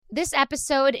This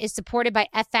episode is supported by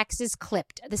FX's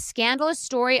Clipped, the scandalous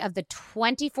story of the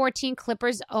 2014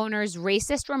 Clippers owner's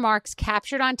racist remarks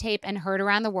captured on tape and heard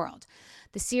around the world.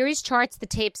 The series charts the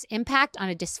tape's impact on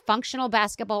a dysfunctional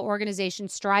basketball organization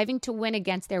striving to win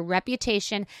against their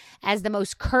reputation as the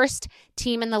most cursed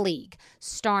team in the league,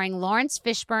 starring Lawrence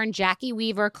Fishburne, Jackie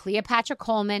Weaver, Cleopatra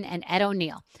Coleman, and Ed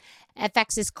O'Neill.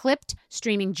 FX's Clipped,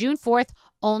 streaming June 4th,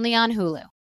 only on Hulu.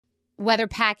 Whether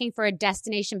packing for a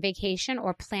destination vacation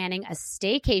or planning a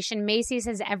staycation, Macy's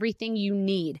has everything you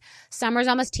need. Summer's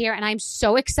almost here, and I'm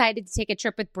so excited to take a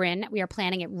trip with Bryn. We are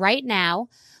planning it right now.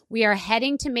 We are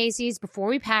heading to Macy's before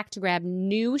we pack to grab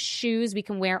new shoes we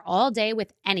can wear all day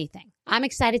with anything. I'm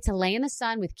excited to lay in the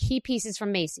sun with key pieces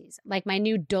from Macy's, like my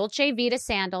new Dolce Vita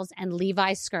sandals and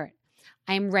Levi's skirt.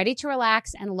 I am ready to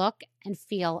relax and look and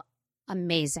feel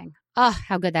amazing. Oh,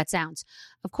 how good that sounds.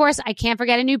 Of course, I can't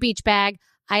forget a new beach bag.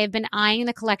 I have been eyeing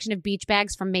the collection of beach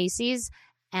bags from Macy's,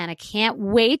 and I can't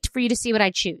wait for you to see what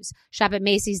I choose. Shop at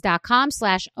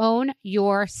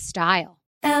Macys.com/ownyourstyle.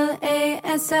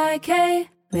 LASIK,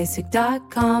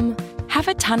 LASIK.com. Have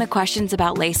a ton of questions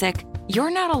about LASIK?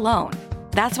 You're not alone.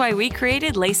 That's why we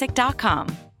created LASIK.com.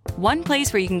 One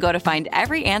place where you can go to find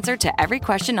every answer to every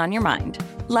question on your mind.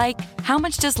 Like, how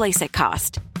much does LASIK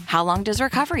cost? How long does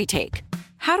recovery take?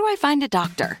 How do I find a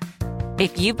doctor?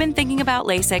 If you've been thinking about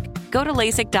LASIK, go to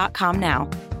LASIK.com now.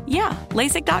 Yeah,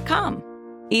 LASIK.com.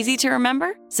 Easy to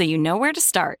remember, so you know where to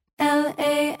start.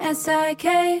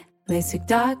 LASIK,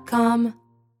 LASIK.com.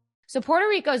 So Puerto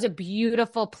Rico is a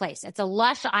beautiful place. It's a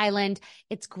lush island.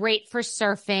 It's great for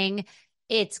surfing.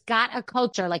 It's got a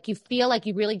culture. Like, you feel like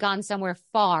you've really gone somewhere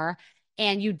far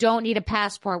and you don't need a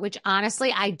passport, which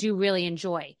honestly, I do really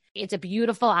enjoy. It's a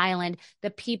beautiful island. The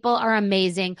people are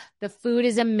amazing. The food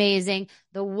is amazing.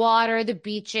 The water, the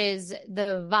beaches,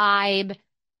 the vibe.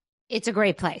 It's a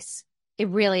great place. It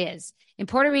really is. In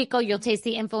Puerto Rico, you'll taste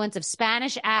the influence of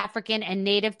Spanish, African, and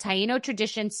native Taino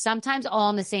traditions, sometimes all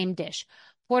in the same dish.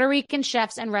 Puerto Rican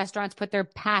chefs and restaurants put their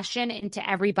passion into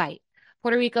every bite.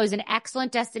 Puerto Rico is an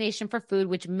excellent destination for food,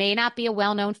 which may not be a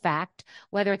well-known fact.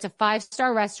 Whether it's a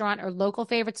 5-star restaurant or local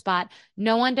favorite spot,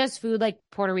 no one does food like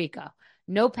Puerto Rico.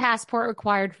 No passport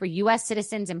required for U.S.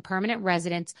 citizens and permanent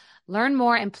residents. Learn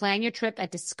more and plan your trip at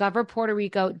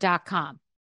discoverpuertorico.com.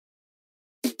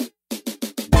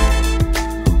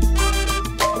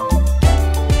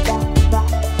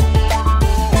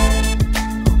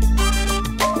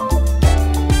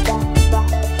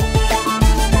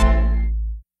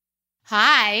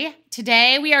 Hi,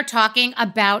 today we are talking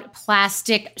about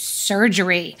plastic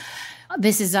surgery.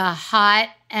 This is a hot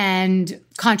and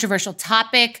controversial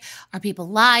topic. Are people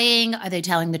lying? Are they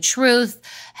telling the truth?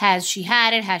 Has she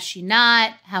had it? Has she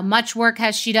not? How much work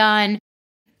has she done?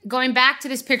 Going back to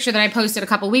this picture that I posted a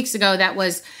couple weeks ago that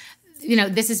was,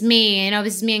 this is me,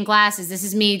 this is me in glasses. This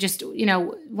is me just,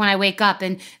 when I wake up,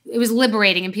 and it was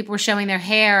liberating, and people were showing their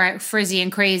hair frizzy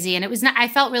and crazy. And I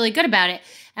felt really good about it.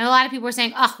 And a lot of people were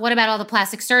saying, oh, what about all the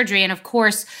plastic surgery? And of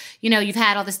course, you've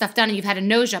had all this stuff done and you've had a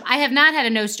nose job. I have not had a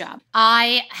nose job.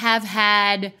 I have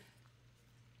had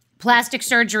plastic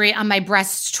surgery on my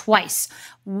breasts twice.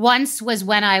 Once was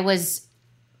when I was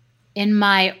in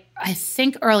my, I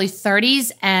think, early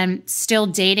 30s and still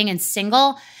dating and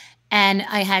single. And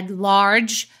I had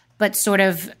large but sort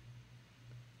of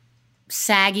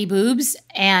saggy boobs,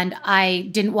 and I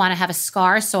didn't want to have a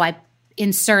scar. So I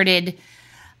inserted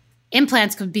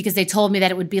implants because they told me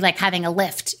that it would be like having a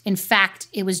lift. In fact,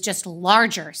 it was just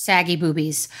larger, saggy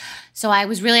boobies. So I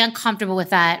was really uncomfortable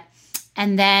with that.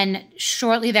 And then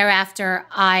shortly thereafter,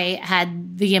 I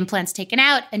had the implants taken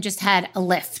out and just had a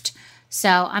lift. So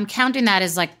I'm counting that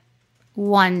as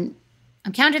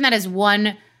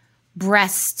one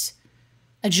breast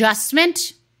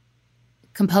adjustment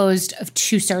composed of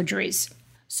 2 surgeries.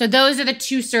 So those are the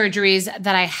 2 surgeries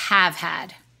that I have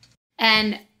had.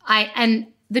 And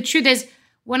the truth is,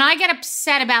 when I get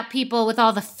upset about people with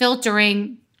all the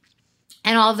filtering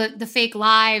and all the fake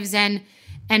lives and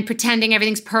pretending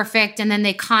everything's perfect, and then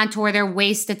they contour their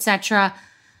waist, etc.,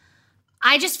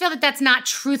 I just feel that that's not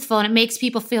truthful, and it makes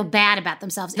people feel bad about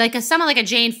themselves. Like someone like a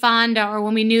Jane Fonda, or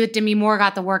when we knew that Demi Moore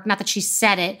got the work, not that she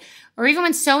said it, or even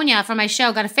when Sonia from my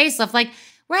show got a facelift,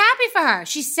 we're happy for her.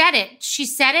 She said it.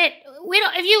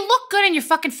 If you look good and you're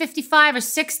fucking 55 or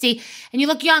 60 and you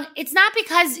look young, it's not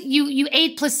because you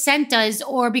ate placentas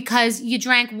or because you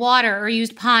drank water or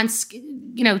used Pond's,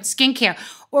 skincare.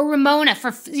 Or Ramona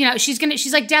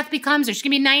she's like Death Becomes Her. She's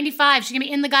gonna be 95. She's gonna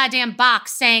be in the goddamn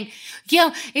box saying,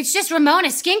 it's just Ramona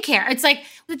skincare. It's like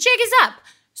the jig is up.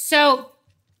 So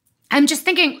I'm just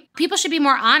thinking people should be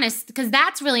more honest, because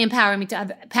that's really empowering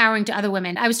to other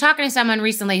women. I was talking to someone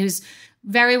recently who's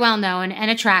very well known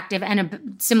and attractive and a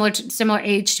similar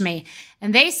age to me.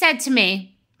 And they said to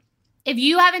me, if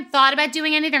you haven't thought about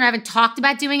doing anything or haven't talked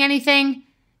about doing anything,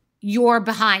 you're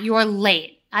behind, you're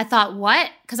late. I thought, what?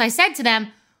 Because I said to them,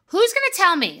 who's going to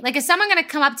tell me? Like, is someone going to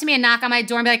come up to me and knock on my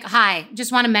door and be like, hi,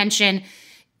 just want to mention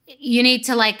you need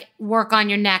to like work on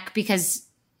your neck because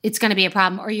it's going to be a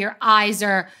problem, or your eyes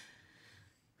are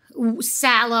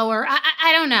sallow, or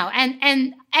I don't know.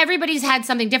 And everybody's had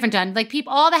something different done. Like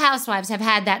all the housewives have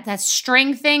had that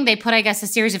string thing. They put, I guess, a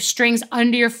series of strings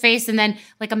under your face, and then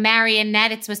like a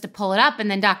marionette, it's supposed to pull it up.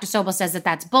 And then Dr. Sobel says that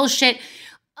that's bullshit.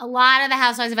 A lot of the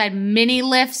housewives have had mini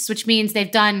lifts, which means they've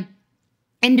done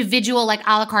individual like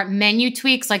a la carte menu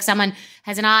tweaks, like someone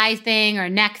has an eye thing or a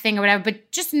neck thing or whatever,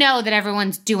 but just know that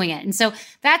everyone's doing it. And so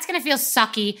that's going to feel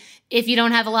sucky if you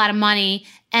don't have a lot of money,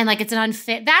 and like that's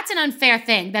an unfair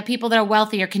thing that people that are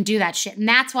wealthier can do that shit. And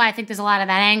that's why I think there's a lot of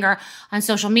that anger on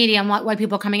social media and why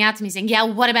people are coming out to me saying, yeah,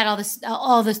 what about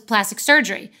all this plastic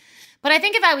surgery? But I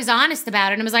think if I was honest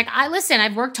about it and was like, listen,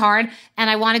 I've worked hard and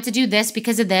I wanted to do this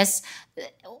because of this,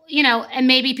 and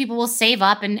maybe people will save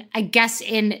up. And I guess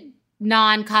in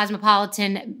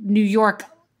non-cosmopolitan New York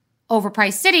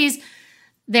overpriced cities,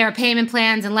 there are payment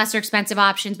plans and lesser expensive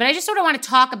options. But I just sort of want to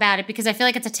talk about it because I feel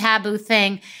like it's a taboo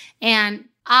thing. And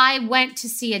I went to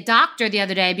see a doctor the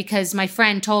other day because my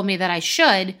friend told me that I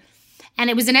should. And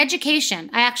it was an education.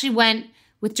 I actually went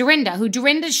with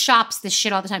Dorinda shops this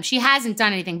shit all the time. She hasn't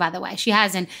done anything, by the way. She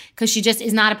hasn't, because she just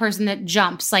is not a person that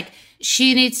jumps. Like,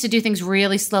 she needs to do things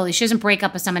really slowly. She doesn't break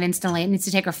up with someone instantly. It needs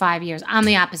to take her 5 years. I'm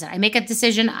the opposite. I make a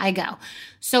decision, I go.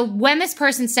 So when this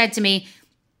person said to me,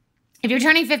 if you're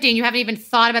turning 50 and you haven't even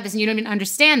thought about this and you don't even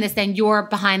understand this, then you're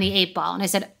behind the 8 ball. And I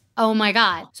said, oh my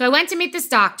God. So I went to meet this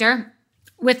doctor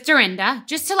with Dorinda,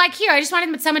 just to like hear. I just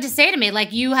wanted someone to say to me,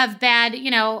 like, you have bad,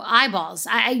 eyeballs.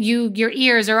 Your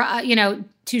ears are,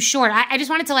 too short. I just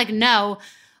wanted to like know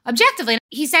objectively.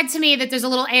 He said to me that there's a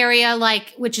little area,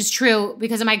 like, which is true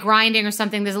because of my grinding or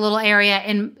something. There's a little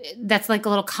area that's like a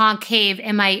little concave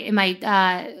in my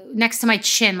next to my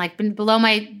chin, like below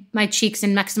my cheeks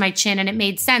and next to my chin. And it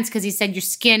made sense because he said your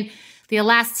skin, the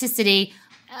elasticity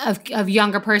of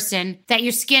younger person, that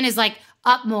your skin is like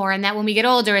up more, and that when we get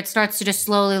older, it starts to just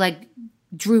slowly like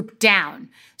droop down.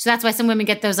 So that's why some women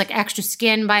get those like extra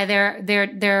skin by their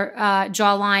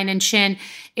jawline and chin.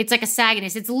 It's like a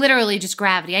sagginess. It's literally just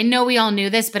gravity. I know we all knew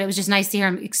this, but it was just nice to hear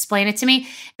him explain it to me.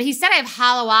 But he said I have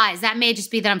hollow eyes. That may just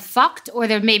be that I'm fucked, or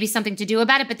there may be something to do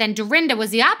about it. But then Dorinda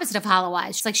was the opposite of hollow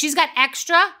eyes. She's like, she's got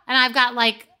extra, and I've got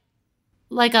like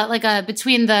a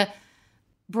between the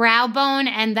brow bone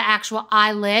and the actual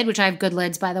eyelid, which I have good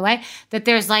lids, by the way, that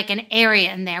there's like an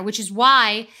area in there, which is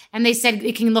why, and they said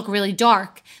it can look really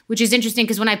dark, which is interesting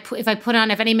because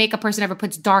if any makeup person ever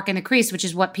puts dark in the crease, which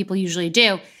is what people usually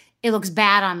do, it looks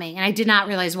bad on me. And I did not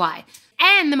realize why.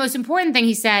 And the most important thing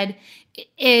he said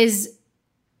is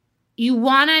you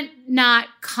want to not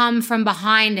come from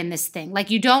behind in this thing. Like,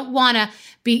 you don't want to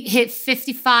hit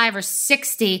 55 or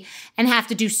 60 and have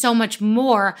to do so much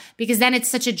more, because then it's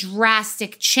such a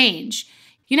drastic change.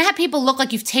 You know how people look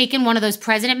like you've taken one of those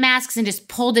president masks and just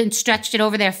pulled it and stretched it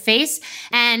over their face?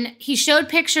 And he showed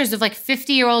pictures of like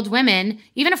 50-year-old women,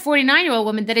 even a 49-year-old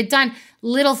woman, that had done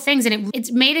little things, and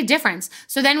it's made a difference.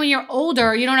 So then when you're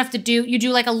older, you don't have to you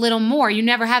do like a little more. You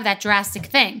never have that drastic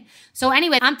thing. So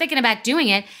anyway, I'm thinking about doing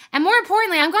it. And more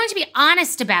importantly, I'm going to be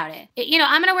honest about it.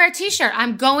 I'm going to wear a t-shirt.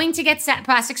 I'm going to get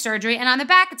plastic surgery. And on the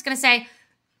back, it's going to say,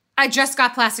 I just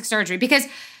got plastic surgery. Because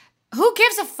who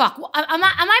gives a fuck? Am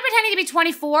I pretending to be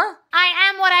 24? I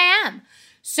am what I am.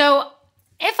 So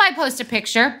if I post a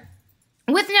picture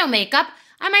with no makeup,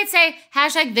 I might say,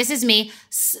 hashtag this is me,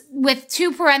 with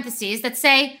 2 parentheses that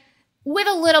say, with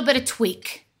a little bit of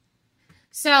tweak.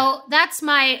 So that's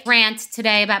my rant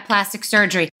today about plastic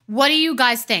surgery. What do you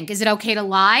guys think? Is it okay to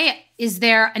lie? Is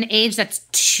there an age that's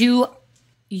too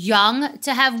young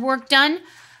to have work done?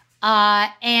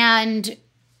 And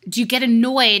do you get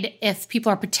annoyed if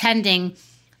people are pretending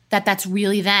that that's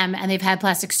really them and they've had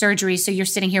plastic surgery, so you're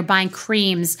sitting here buying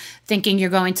creams thinking you're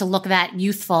going to look that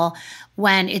youthful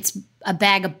when it's a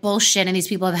bag of bullshit and these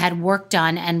people have had work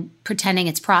done and pretending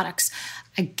it's products?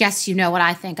 I guess you know what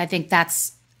I think. I think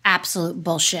that's absolute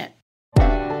bullshit.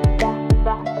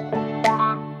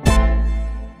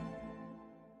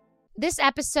 This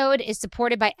episode is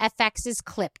supported by FX's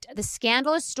Clipped, the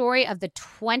scandalous story of the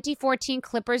 2014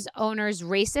 Clippers owner's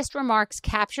racist remarks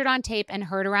captured on tape and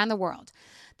heard around the world.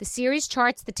 The series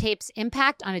charts the tape's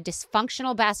impact on a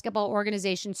dysfunctional basketball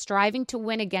organization striving to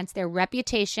win against their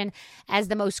reputation as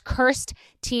the most cursed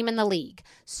team in the league,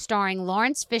 starring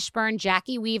Lawrence Fishburne,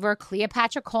 Jackie Weaver,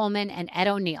 Cleopatra Coleman, and Ed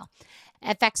O'Neill.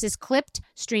 FX is Clipped,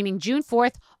 streaming June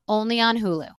 4th, only on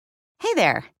Hulu. Hey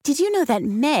there. Did you know that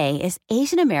May is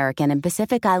Asian American and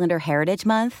Pacific Islander Heritage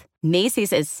Month?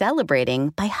 Macy's is celebrating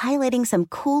by highlighting some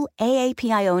cool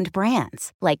AAPI-owned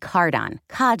brands like Cardon,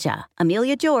 Kaja,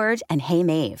 Amelia George, and Hey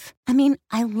Mave. I mean,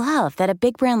 I love that a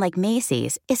big brand like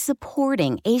Macy's is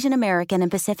supporting Asian American and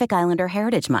Pacific Islander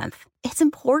Heritage Month. It's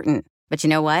important. But you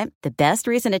know what? The best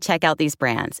reason to check out these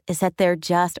brands is that they're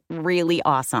just really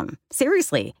awesome.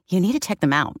 Seriously, you need to check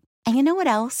them out. And you know what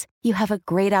else? You have a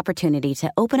great opportunity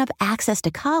to open up access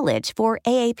to college for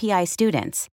AAPI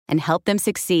students and help them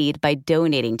succeed by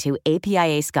donating to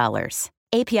APIA Scholars.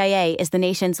 APIA is the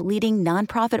nation's leading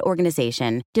nonprofit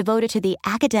organization devoted to the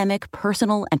academic,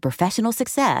 personal, and professional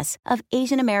success of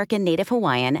Asian American, Native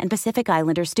Hawaiian, and Pacific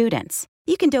Islander students.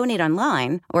 You can donate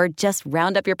online or just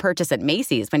round up your purchase at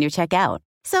Macy's when you check out.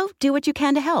 So do what you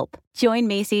can to help. Join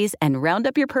Macy's and round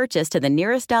up your purchase to the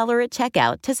nearest dollar at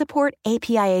checkout to support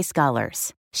APIA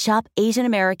Scholars. Shop Asian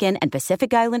American and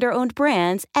Pacific Islander-owned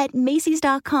brands at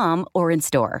Macys.com or in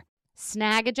store.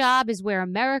 Snag a Job is where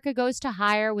America goes to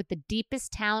hire with the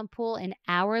deepest talent pool in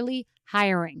hourly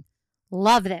hiring.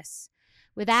 Love this.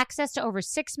 With access to over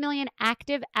 6 million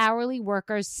active hourly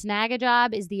workers, Snag a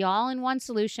Job is the all-in-one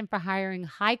solution for hiring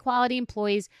high-quality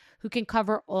employees who can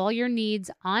cover all your needs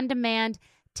on demand,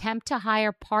 temp to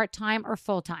hire, part-time or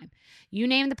full-time. You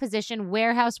name the position: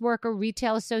 warehouse worker,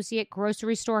 retail associate,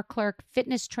 grocery store clerk,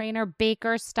 fitness trainer,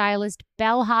 baker, stylist,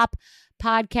 bellhop,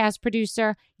 podcast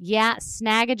producer. Yeah,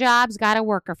 Snag a Job's got a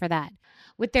worker for that.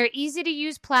 With their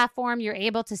easy-to-use platform, you're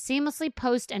able to seamlessly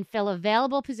post and fill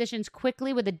available positions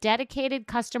quickly with a dedicated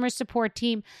customer support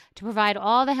team to provide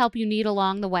all the help you need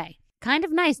along the way. Kind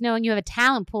of nice knowing you have a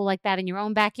talent pool like that in your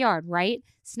own backyard, right?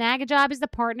 Snag a Job is the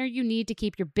partner you need to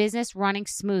keep your business running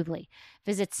smoothly.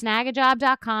 Visit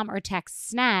snagajob.com or text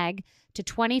SNAG to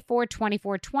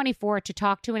 242424 to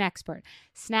talk to an expert.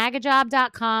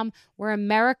 Snagajob.com, where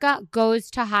America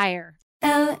goes to hire.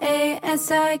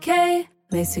 LASIK,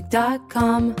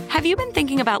 LASIK.com. Have you been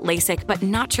thinking about LASIK but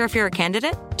not sure if you're a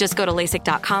candidate? Just go to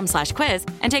LASIK.com/quiz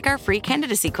and take our free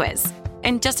candidacy quiz.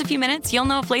 In just a few minutes, you'll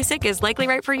know if LASIK is likely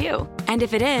right for you. And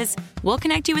if it is, we'll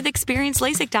connect you with experienced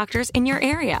LASIK doctors in your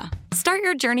area. Start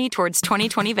your journey towards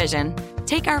 20/20 vision.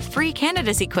 Take our free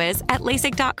candidacy quiz at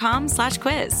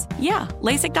LASIK.com/quiz. Yeah,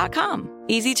 LASIK.com.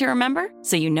 Easy to remember,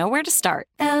 so you know where to start.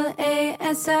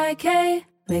 LASIK,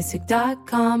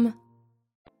 LASIK.com.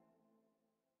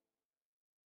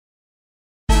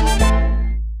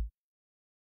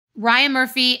 Ryan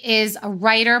Murphy is a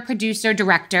writer, producer,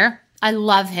 director. I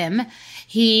love him.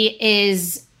 He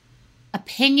is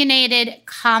opinionated,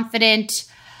 confident,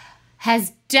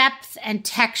 has depth and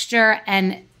texture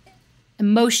and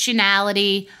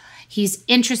emotionality. He's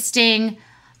interesting.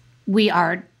 We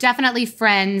are definitely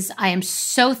friends. I am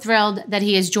so thrilled that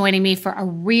he is joining me for a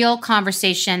real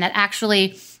conversation that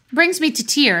actually brings me to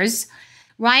tears.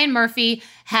 Ryan Murphy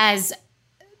has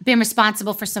been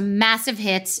responsible for some massive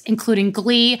hits, including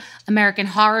Glee, American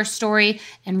Horror Story,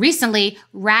 and recently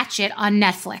Ratched on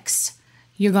Netflix.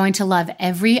 You're going to love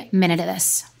every minute of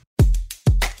this.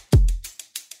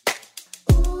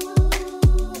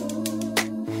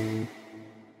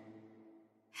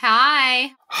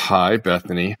 Hi. Hi,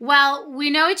 Bethany. Well, we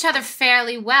know each other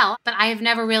fairly well, but I have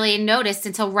never really noticed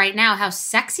until right now how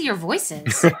sexy your voice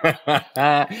is.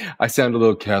 I sound a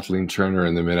little Kathleen Turner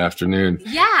in the mid-afternoon.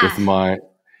 Yeah. With my...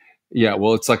 Yeah,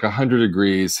 well, it's like 100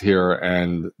 degrees here,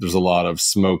 and there's a lot of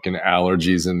smoke and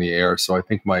allergies in the air, so I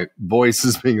think my voice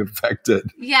is being affected.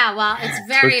 Yeah, well, it's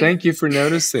very... So thank you for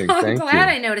noticing. I'm glad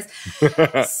I noticed.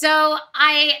 So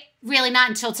I really, not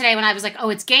until today when I was like, oh,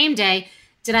 it's game day,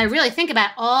 did I really think about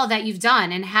all that you've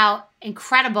done and how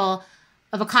incredible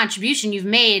of a contribution you've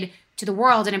made to the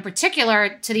world, and in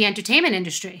particular to the entertainment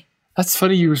industry. That's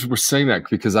funny you were saying that,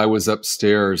 because I was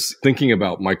upstairs thinking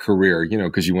about my career, you know,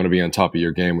 because you want to be on top of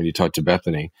your game when you talk to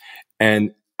Bethany.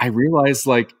 And I realized,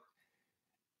 like,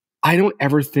 I don't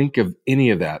ever think of any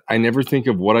of that. I never think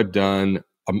of what I've done.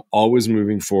 I'm always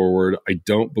moving forward. I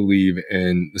don't believe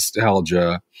in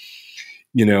nostalgia.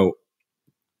 You know,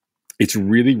 it's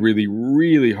really, really,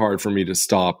 really hard for me to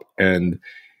stop and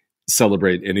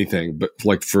celebrate anything. But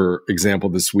like, for example,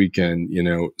 this weekend, you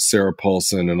know, Sarah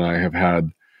Paulson and I have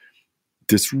had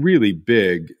this really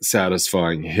big,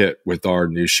 satisfying hit with our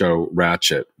new show,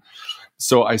 Ratched.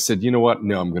 So I said, you know what?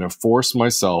 No, I'm going to force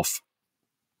myself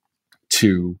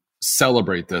to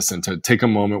celebrate this and to take a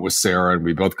moment with Sarah. And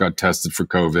we both got tested for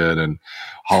COVID, and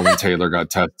Holland Taylor got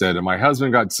tested, and my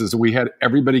husband got tested. So we had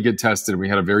everybody get tested. We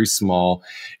had a very small,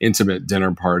 intimate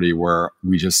dinner party where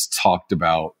we just talked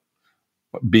about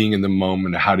being in the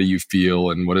moment. How do you feel?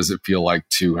 And what does it feel like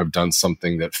to have done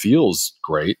something that feels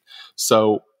great?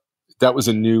 So that was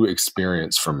a new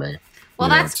experience for me. Well,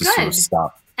 that's good. Sort of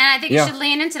stop. And I think you should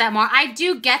lean into that more. I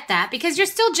do get that because you're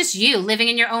still just you living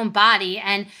in your own body.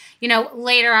 And, you know,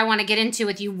 later I want to get into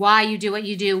with you why you do what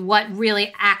you do, what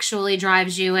really actually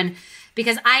drives you. And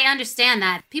because I understand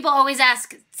that. People always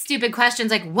ask stupid questions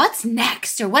like, what's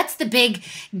next? Or what's the big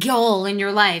goal in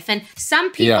your life? And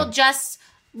some people just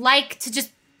like to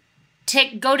just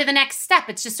go to the next step.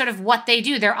 It's just sort of what they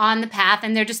do. They're on the path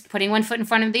and they're just putting one foot in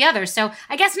front of the other. So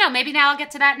I guess maybe now I'll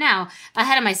get to that now,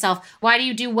 ahead of myself. Why do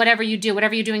you do whatever you do?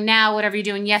 Whatever you're doing now, whatever you're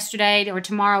doing yesterday or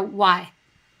tomorrow, why?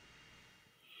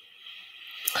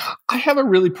 I have a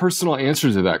really personal answer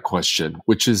to that question,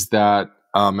 which is that,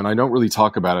 and I don't really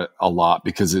talk about it a lot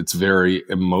because it's very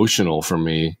emotional for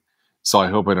me. So I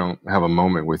hope I don't have a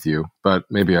moment with you, but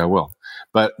maybe I will.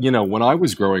 But, you know, when I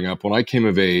was growing up, when I came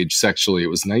of age sexually, it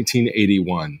was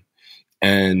 1981.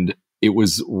 And it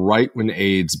was right when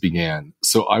AIDS began.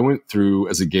 So I went through,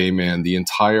 as a gay man, the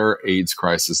entire AIDS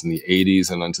crisis in the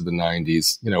 80s and into the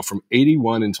 90s, you know, from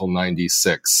 81 until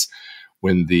 96,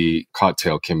 when the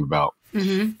cocktail came about.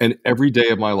 Mm-hmm. And every day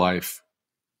of my life,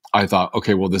 I thought,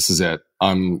 okay, well, this is it.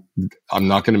 I'm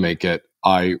not going to make it.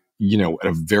 You know, at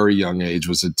a very young age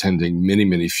was attending many,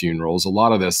 many funerals. A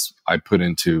lot of this I put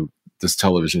into this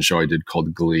television show I did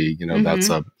called Glee. You know, that's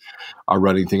a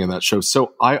running thing in that show.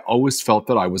 So I always felt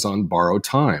that I was on borrowed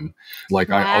time. Like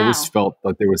I always felt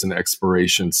that there was an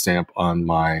expiration stamp on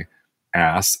my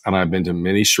ass. And I've been to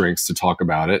many shrinks to talk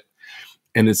about it.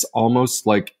 And it's almost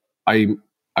like I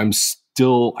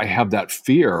have that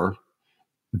fear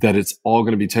that it's all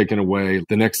going to be taken away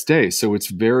the next day. So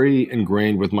it's very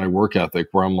ingrained with my work ethic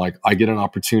where I'm like, I get an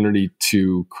opportunity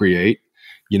to create.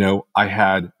 You know, I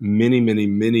had many, many,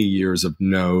 many years of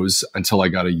no's until I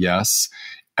got a yes.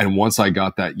 And once I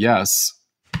got that yes,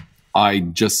 I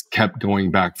just kept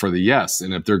going back for the yes.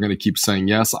 And if they're going to keep saying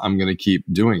yes, I'm going to keep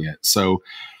doing it. So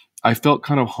I felt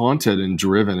kind of haunted and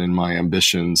driven in my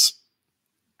ambitions.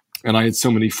 And I had so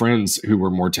many friends who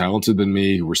were more talented than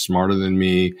me, who were smarter than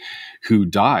me, who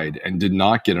died and did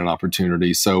not get an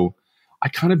opportunity. So I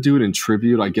kind of do it in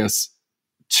tribute, I guess,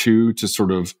 to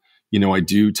sort of, you know, I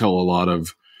do tell a lot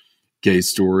of gay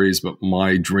stories, but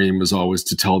my dream was always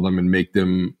to tell them and make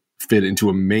them fit into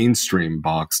a mainstream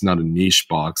box, not a niche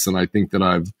box. And I think that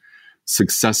I've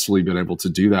successfully been able to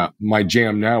do that. My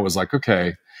jam now is like,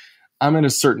 okay, I'm at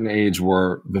a certain age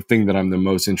where the thing that I'm the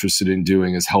most interested in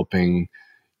doing is helping,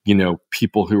 you know,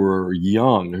 people who are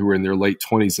young, who are in their late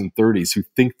 20s and 30s, who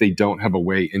think they don't have a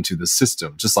way into the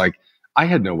system. Just like I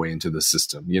had no way into the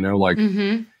system, you know, like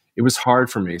it was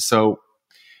hard for me. So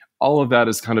all of that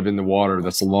is kind of in the water.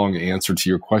 That's a long answer to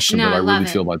your question, but I really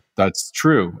feel like that's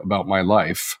true about my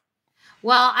life.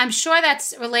 Well, I'm sure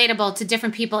that's relatable to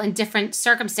different people in different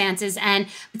circumstances. And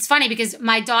it's funny because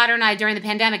my daughter and I, during the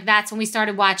pandemic, that's when we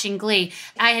started watching Glee.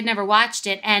 I had never watched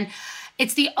it. And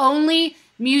it's the only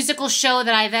musical show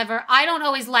that I don't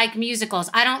always like musicals.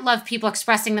 I don't love people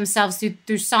expressing themselves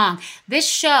through song. This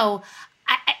show,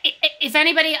 if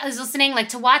anybody is listening, like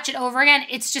to watch it over again,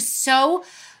 it's just so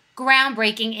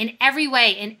groundbreaking in every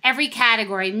way, in every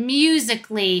category,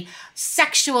 musically,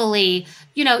 sexually,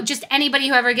 you know, just anybody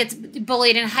who ever gets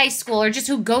bullied in high school or just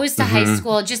who goes to high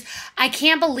school. Just, I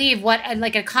can't believe what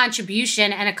a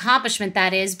contribution and accomplishment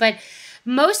that is. But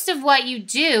most of what you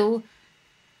do,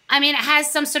 I mean, it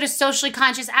has some sort of socially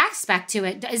conscious aspect to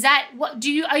it. Is that what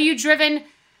are you driven?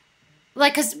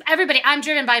 Like, because I'm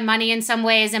driven by money in some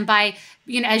ways and by,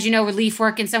 you know, as you know, relief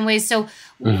work in some ways. So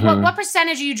what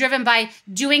percentage are you driven by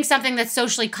doing something that's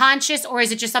socially conscious, or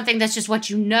is it just something that's just what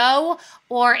you know?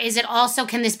 Or is it also,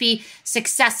 can this be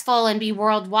successful and be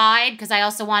worldwide? Because I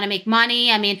also want to make money.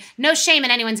 I mean, no shame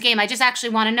in anyone's game. I just actually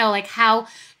want to know like how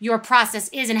your process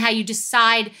is and how you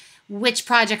decide which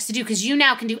projects to do, because you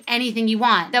now can do anything you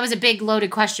want. That was a big loaded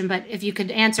question, but if you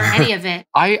could answer any of it.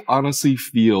 I honestly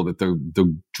feel that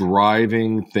the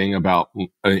driving thing about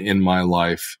in my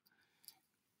life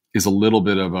is a little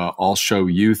bit of a I'll show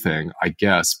you thing, I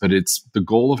guess, but it's the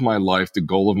goal of my life, the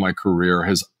goal of my career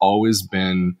has always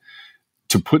been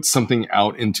to put something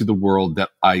out into the world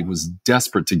that I was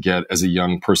desperate to get as a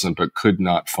young person, but could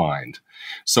not find.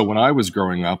 So when I was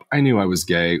growing up, I knew I was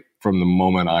gay from the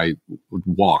moment I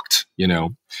walked, you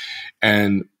know,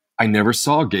 and I never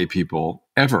saw gay people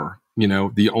ever. You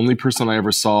know, the only person I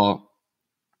ever saw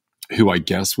who I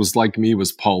guess was like me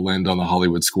was Paul Lynde on the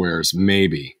Hollywood Squares,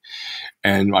 maybe.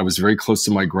 And I was very close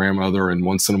to my grandmother. And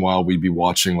once in a while we'd be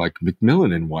watching like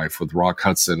Macmillan and Wife with Rock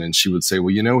Hudson. And she would say,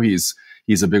 well, you know, he's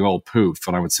a big old poof.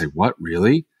 And I would say, what,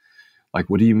 really? Like,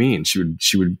 what do you mean?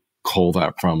 She would cull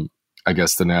that from I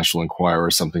guess, the National Enquirer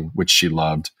or something, which she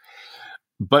loved.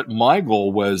 But my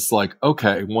goal was like,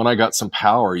 okay, when I got some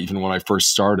power, even when I first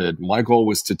started, my goal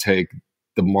was to take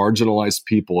the marginalized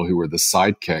people who were the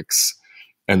sidekicks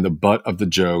and the butt of the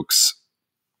jokes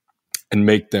and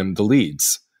make them the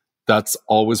leads. That's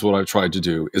always what I've tried to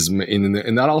do.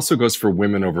 And that also goes for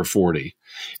women over 40.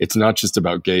 It's not just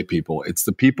about gay people. It's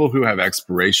the people who have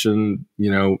expiration,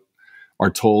 are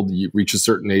told you reach a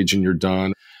certain age and you're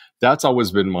done. That's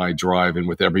always been my drive. And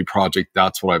with every project,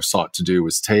 that's what I've sought to do,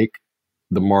 is take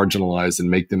the marginalized and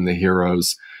make them the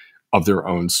heroes of their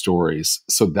own stories.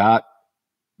 So that,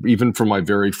 even for my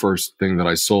very first thing that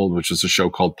I sold, which was a show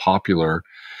called Popular,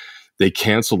 they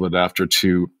canceled it after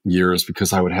 2 years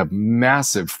because I would have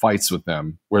massive fights with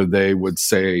them where they would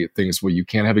say things, well, you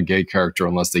can't have a gay character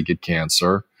unless they get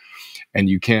cancer. And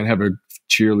you can't have a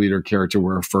cheerleader character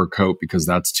wear a fur coat because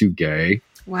that's too gay.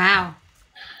 Wow.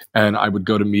 And I would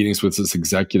go to meetings with this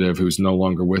executive who's no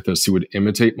longer with us, who would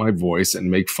imitate my voice and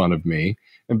make fun of me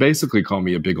and basically call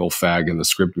me a big old fag in the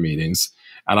script meetings.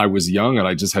 And I was young and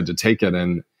I just had to take it.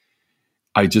 And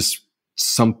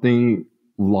something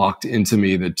locked into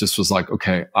me that just was like,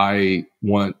 okay, I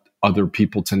want other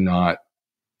people to not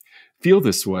feel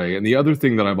this way. And the other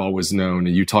thing that I've always known,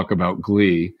 and you talk about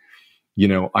Glee,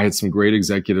 I had some great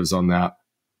executives on that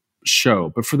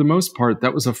show, but for the most part,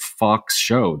 that was a Fox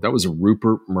show. That was a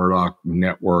Rupert Murdoch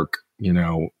network.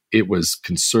 It was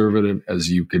conservative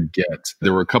as you could get.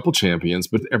 There were a couple champions,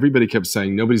 but everybody kept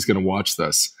saying, nobody's going to watch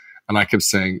this. And I kept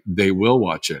saying, they will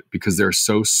watch it because they're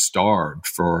so starved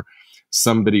for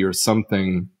somebody or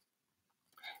something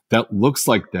that looks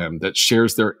like them, that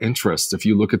shares their interest. If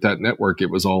you look at that network, it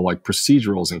was all like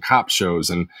procedurals and cop shows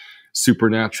and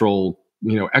supernatural,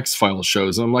 X-Files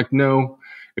shows. And I'm like, no,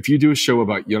 if you do a show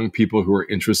about young people who are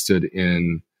interested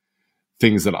in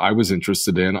things that I was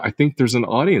interested in, I think there's an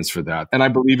audience for that. And I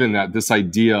believe in that, this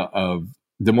idea of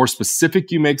the more specific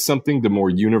you make something, the more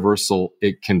universal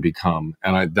it can become.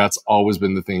 And that's always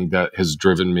been the thing that has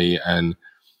driven me and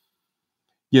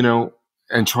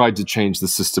tried to change the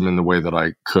system in the way that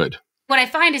I could. What I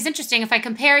find is interesting, if I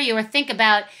compare you or think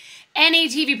about any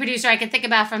TV producer I can think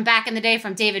about from back in the day,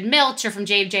 from David Milch or from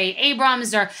J.J.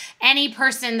 Abrams or any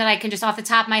person that I can just off the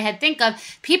top of my head think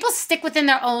of, people stick within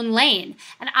their own lane.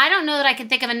 And I don't know that I can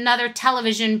think of another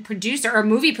television producer or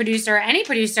movie producer or any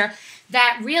producer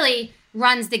that really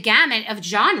runs the gamut of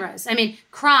genres. I mean,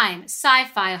 crime,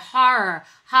 sci-fi, horror,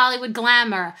 Hollywood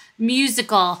glamour,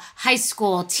 musical, high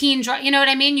school, teen drama, you know what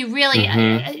I mean? You really,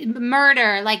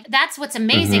 murder, like that's what's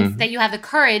amazing, that you have the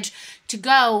courage to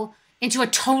go into a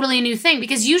totally new thing,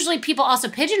 because usually people also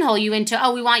pigeonhole you into,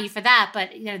 oh, we want you for that,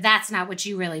 but that's not what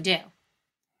you really do.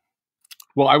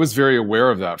 Well, I was very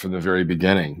aware of that from the very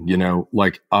beginning.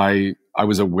 I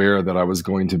was aware that I was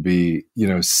going to be,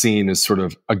 seen as sort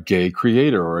of a gay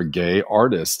creator or a gay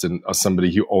artist and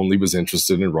somebody who only was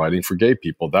interested in writing for gay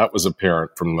people. That was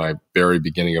apparent from my very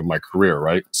beginning of my career,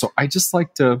 right? So I just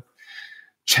like to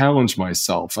challenge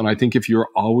myself. And I think if you're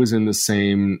always in the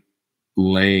same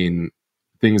lane,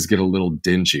 things get a little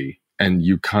dingy and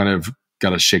you kind of got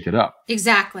to shake it up.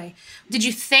 Exactly. Did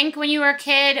you think when you were a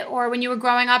kid or when you were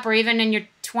growing up or even in your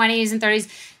 20s and 30s,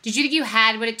 did you think you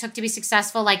had what it took to be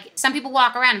successful? Like some people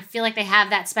walk around and feel like they have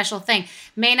that special thing.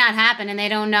 May not happen and they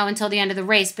don't know until the end of the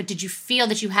race, but did you feel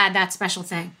that you had that special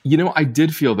thing? I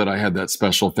did feel that I had that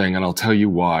special thing, and I'll tell you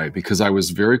why. Because I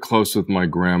was very close with my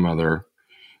grandmother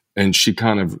and she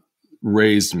kind of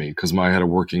raised me because I had a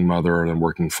working mother and a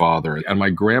working father. And my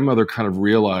grandmother kind of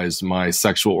realized my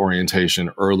sexual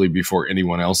orientation early before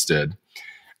anyone else did.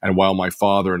 And while my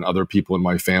father and other people in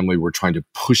my family were trying to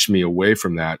push me away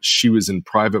from that, she was in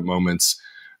private moments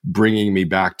bringing me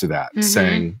back to that,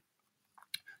 saying,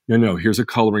 no, here's a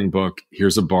coloring book.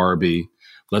 Here's a Barbie.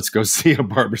 Let's go see a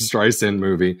Barbra Streisand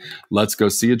movie. Let's go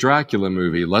see a Dracula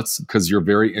movie. Because you're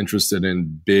very interested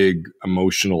in big,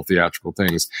 emotional, theatrical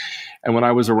things. And when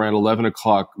I was around 11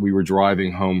 o'clock, we were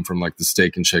driving home from like the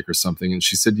Steak and Shake or something. And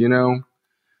she said,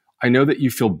 I know that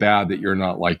you feel bad that you're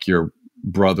not like your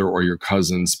brother or your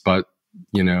cousins, but,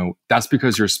 that's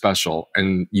because you're special.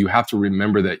 And you have to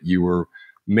remember that you were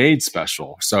made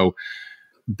special. So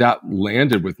that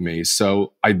landed with me.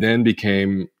 So I then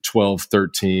became 12,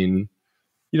 13.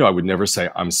 I would never say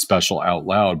I'm special out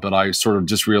loud, but I sort of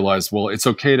just realized, well, it's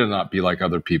okay to not be like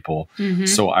other people.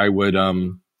 So I would,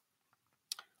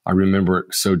 I remember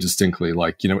it so distinctly,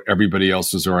 like, everybody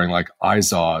else was wearing like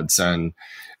Izods and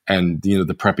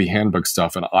the preppy handbook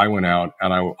stuff. And I went out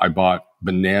and I bought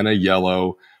banana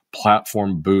yellow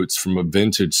platform boots from a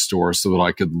vintage store so that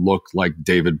I could look like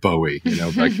David Bowie,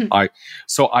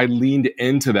 so I leaned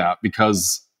into that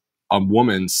because a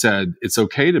woman said, it's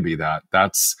okay to be that.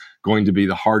 That's going to be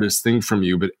the hardest thing from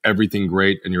you, but everything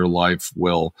great in your life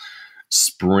will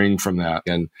spring from that.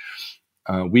 And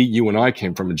you and I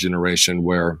came from a generation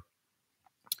where,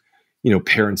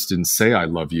 parents didn't say, I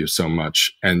love you so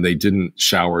much, and they didn't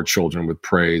shower children with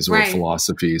praise or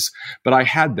philosophies. But I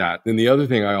had that. And the other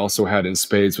thing I also had in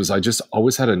spades was I just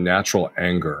always had a natural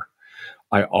anger.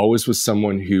 I always was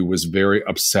someone who was very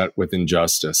upset with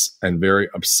injustice and very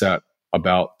upset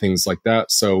about things like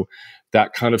that. So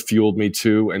that kind of fueled me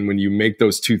too. And when you make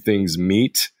those two things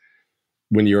meet,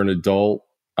 when you're an adult,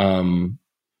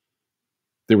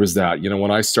 there was that.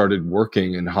 When I started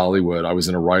working in Hollywood, I was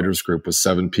in a writer's group with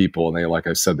 7 people. And they, like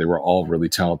I said, they were all really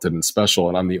talented and special.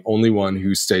 And I'm the only one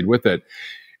who stayed with it.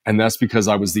 And that's because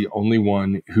I was the only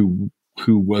one who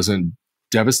wasn't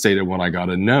devastated when I got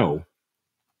a no.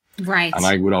 Right. And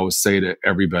I would always say to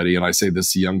everybody, and I say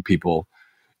this to young people,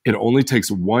 it only takes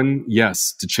one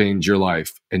yes to change your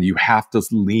life. And you have to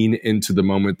lean into the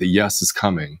moment the yes is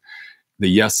coming. The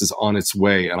yes is on its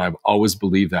way. And I've always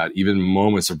believed that, even in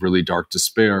moments of really dark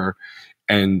despair.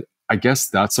 And I guess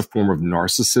that's a form of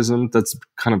narcissism that's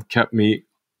kind of kept me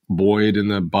buoyed in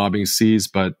the bobbing seas.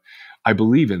 But I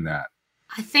believe in that.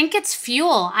 I think it's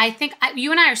fuel. I think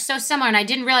you and I are so similar, and I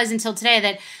didn't realize until today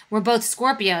that we're both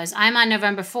Scorpios. I'm on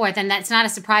November 4th, and that's not a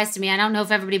surprise to me. I don't know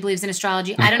if everybody believes in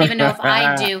astrology. I don't even know if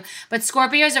I do. But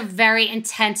Scorpios are very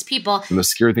intense people. And the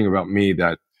scary thing about me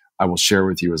that I will share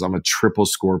with you is I'm a triple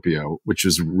Scorpio, which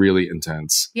is really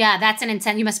intense. Yeah, that's an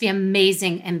intense. You must be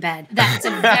amazing in bed. That's a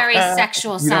very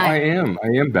sexual side. I am,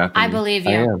 Bethany. I believe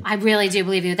you. I really do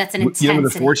believe you. That's an intensity.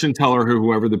 The fortune teller,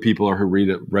 whoever the people are who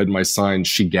read my sign,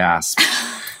 she gasped.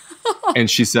 And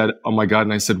she said, oh my God.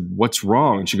 And I said, what's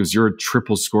wrong? And she goes, you're a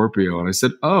triple Scorpio. And I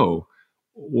said, oh,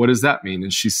 what does that mean?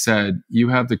 And she said, you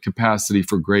have the capacity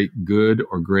for great good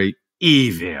or great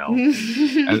evil.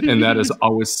 and that has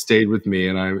always stayed with me.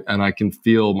 And I can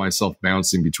feel myself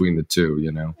bouncing between the two,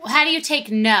 How do you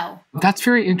take no? That's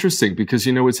very interesting because,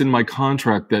 it's in my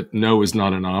contract that no is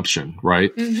not an option,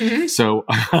 right? Mm-hmm. So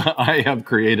I have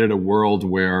created a world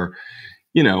where,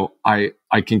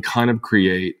 I can kind of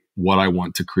create what I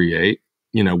want to create,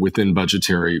 within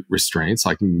budgetary restraints.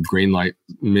 I can greenlight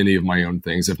many of my own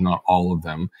things, if not all of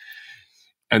them.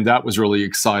 And that was really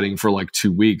exciting for like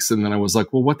 2 weeks. And then I was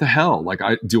like, well, what the hell? Like,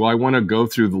 do I want to go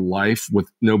through the life with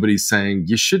nobody saying,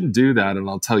 you shouldn't do that? And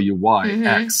I'll tell you why,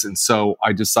 X. And so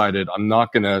I decided I'm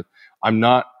not going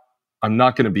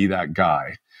to be that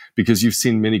guy, because you've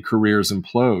seen many careers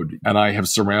implode. And I have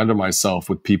surrounded myself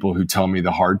with people who tell me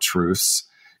the hard truths,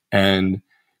 and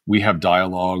we have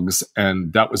dialogues,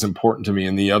 and that was important to me.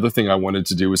 And the other thing I wanted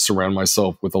to do was surround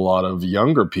myself with a lot of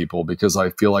younger people, because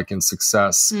I feel like in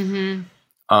success,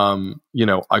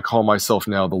 I call myself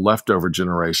now the leftover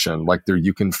generation. Like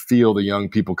you can feel the young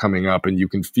people coming up, and you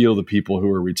can feel the people who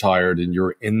are retired, and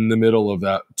you're in the middle of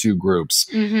that two groups.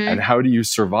 Mm-hmm. And how do you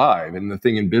survive? And the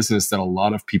thing in business that a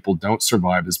lot of people don't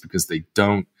survive is because they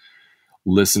don't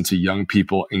listen to young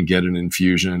people and get an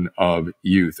infusion of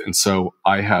youth. And so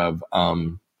I have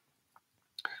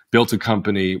built a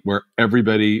company where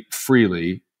everybody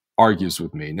freely argues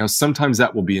with me. Now, sometimes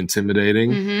that will be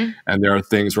intimidating. Mm-hmm. And there are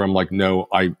things where I'm like, no,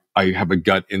 I have a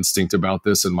gut instinct about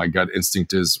this. And my gut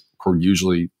instinct is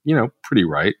usually, pretty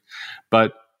right.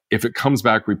 But if it comes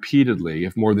back repeatedly,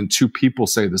 if more than 2 people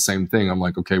say the same thing, I'm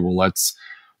like, okay, well, let's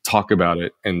talk about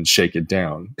it and shake it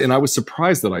down. And I was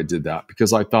surprised that I did that,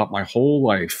 because I thought my whole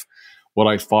life, what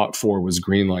I fought for was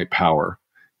green light power.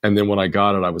 And then when I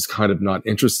got it, I was kind of not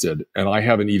interested. And I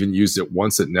haven't even used it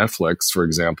once at Netflix, for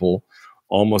example,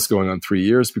 almost going on 3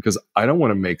 years, because I don't want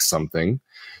to make something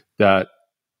that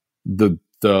the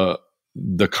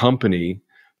company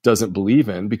doesn't believe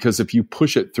in. Because if you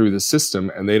push it through the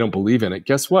system and they don't believe in it,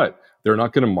 guess what? They're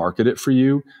not going to market it for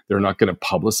you. They're not going to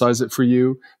publicize it for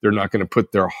you. They're not going to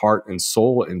put their heart and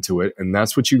soul into it. And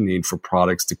that's what you need for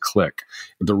products to click.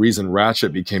 The reason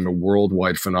Ratchet became a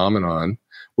worldwide phenomenon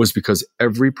was because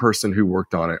every person who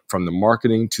worked on it, from the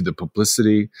marketing to the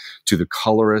publicity to the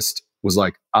colorist, was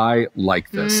like, I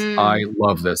like this. I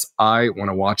love this. I want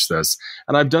to watch this.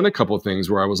 And I've done a couple of things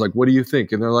where I was like, what do you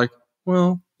think? And they're like,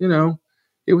 well,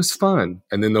 it was fun.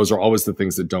 And then those are always the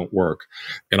things that don't work.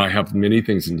 And I have many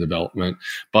things in development,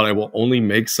 but I will only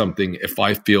make something if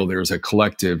I feel there's a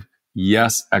collective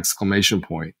yes, exclamation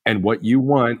point. And what you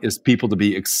want is people to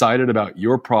be excited about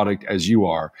your product as you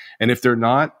are. And if they're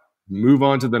not, move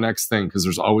on to the next thing, because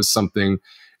there's always something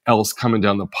else coming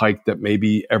down the pike that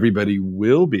maybe everybody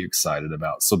will be excited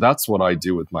about. So that's what I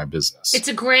do with my business. It's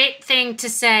a great thing to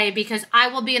say, because I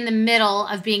will be in the middle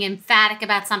of being emphatic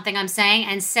about something I'm saying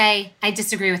and say, I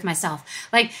disagree with myself.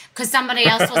 Like, because somebody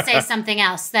else will say something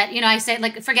else that, I say,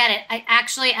 like, forget it. I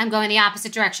actually am going the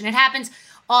opposite direction. It happens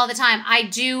all the time. I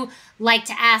do like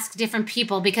to ask different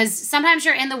people, because sometimes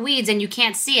you're in the weeds and you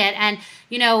can't see it. And,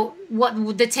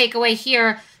 what the takeaway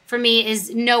here for me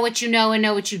is know what you know and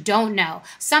know what you don't know.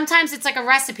 Sometimes it's like a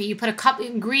recipe. You put a couple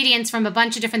ingredients from a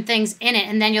bunch of different things in it,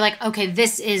 and then you're like, okay,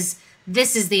 this is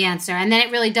the answer. And then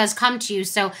it really does come to you.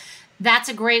 So that's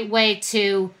a great way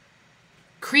to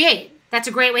create.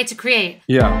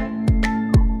 Yeah.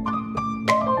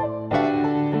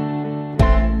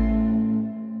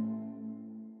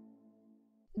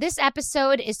 This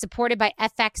episode is supported by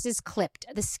FX's Clipped,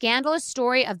 the scandalous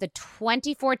story of the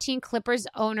 2014 Clippers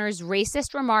owner's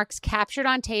racist remarks captured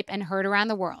on tape and heard around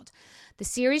the world. The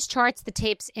series charts the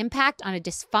tape's impact on a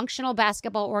dysfunctional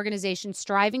basketball organization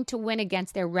striving to win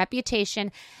against their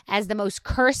reputation as the most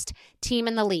cursed team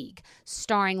in the league,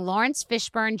 starring Lawrence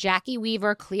Fishburne, Jackie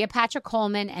Weaver, Cleopatra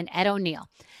Coleman, and Ed O'Neill.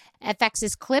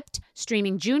 FX's Clipped,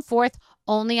 streaming June 4th,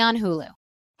 only on Hulu.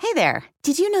 Hey there.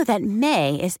 Did you know that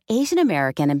May is Asian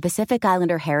American and Pacific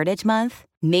Islander Heritage Month?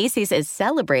 Macy's is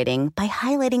celebrating by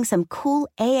highlighting some cool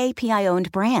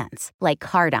AAPI-owned brands like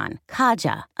Cardon,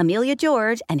 Kaja, Amelia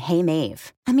George, and Hey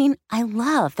Mave. I mean, I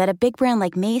love that a big brand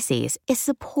like Macy's is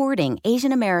supporting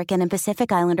Asian American and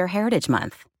Pacific Islander Heritage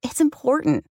Month. It's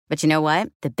important. But you know what?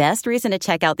 The best reason to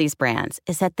check out these brands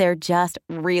is that they're just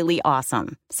really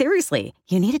awesome. Seriously,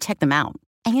 you need to check them out.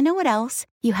 And you know what else?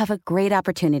 You have a great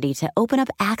opportunity to open up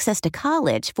access to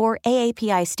college for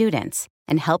AAPI students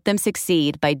and help them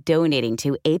succeed by donating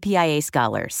to APIA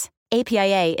Scholars.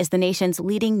 APIA is the nation's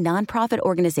leading nonprofit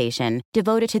organization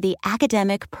devoted to the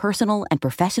academic, personal, and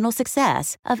professional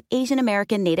success of Asian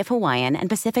American, Native Hawaiian, and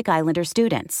Pacific Islander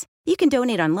students. You can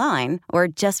donate online or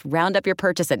just round up your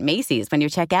purchase at Macy's when you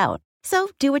check out. So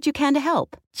do what you can to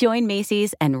help. Join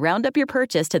Macy's and round up your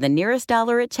purchase to the nearest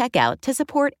dollar at checkout to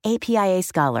support APIA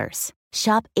Scholars.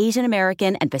 Shop Asian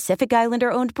American and Pacific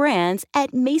Islander-owned brands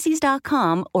at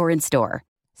Macy's.com or in store.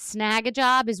 Snag a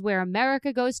Job is where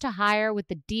America goes to hire, with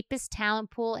the deepest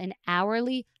talent pool in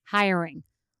hourly hiring.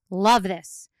 Love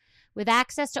this. With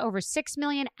access to over 6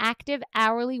 million active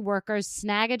hourly workers,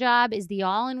 Snag a Job is the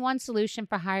all-in-one solution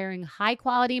for hiring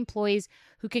high-quality employees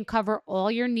who can cover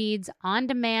all your needs on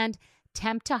demand,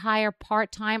 temp to hire,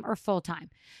 part-time or full-time.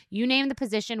 You name the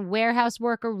position: warehouse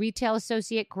worker, retail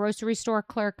associate, grocery store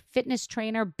clerk, fitness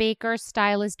trainer, baker,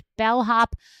 stylist,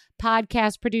 bellhop,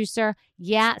 podcast producer.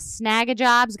 Yeah, Snag a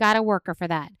Job's got a worker for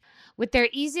that. With their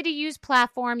easy-to-use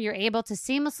platform, you're able to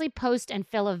seamlessly post and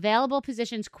fill available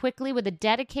positions quickly with a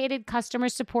dedicated customer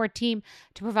support team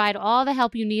to provide all the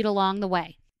help you need along the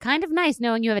way. Kind of nice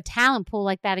knowing you have a talent pool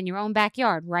like that in your own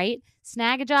backyard, right?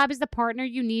 Snag a Job is the partner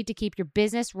you need to keep your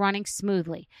business running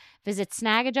smoothly. Visit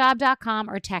snagajob.com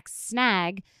or text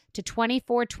SNAG to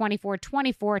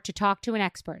 242424 to talk to an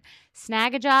expert.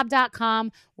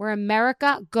 Snagajob.com, where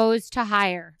America goes to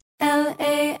hire.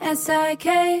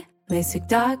 LASIK,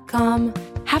 LASIK.com.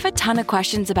 Have a ton of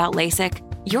questions about LASIK?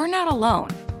 You're not alone.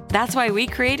 That's why we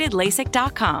created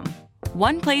LASIK.com.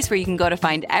 One place where you can go to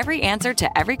find every answer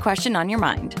to every question on your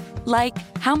mind. Like,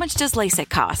 how much does LASIK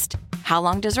cost? How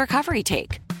long does recovery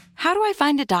take? How do I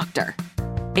find a doctor?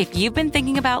 If you've been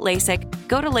thinking about LASIK,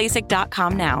 go to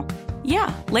LASIK.com now.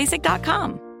 Yeah,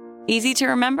 LASIK.com. Easy to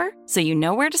remember, so you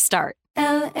know where to start.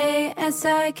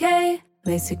 LASIK,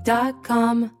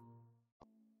 LASIK.com.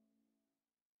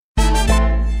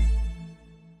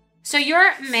 So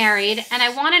you're married, and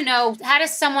I want to know, how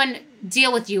does someone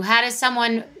deal with you? How does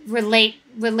someone relate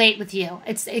with you?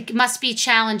 It must be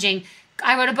challenging.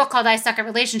 I wrote a book called I Suck at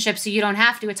Relationships, so you don't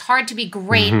have to. It's hard to be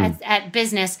great at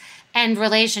business and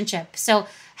relationship. So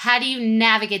how do you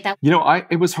navigate that?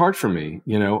 It was hard for me.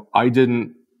 I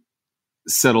didn't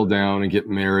settle down and get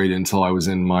married until I was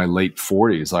in my late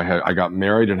 40s. I got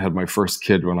married and had my first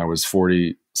kid when I was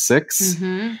 46.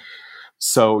 Mm-hmm.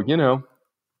 So,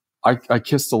 I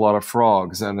kissed a lot of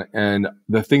frogs, and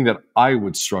the thing that I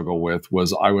would struggle with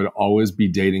was I would always be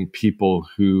dating people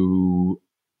who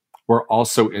were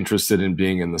also interested in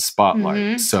being in the spotlight.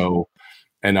 Mm-hmm. So,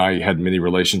 and I had many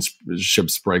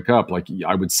relationships break up. Like,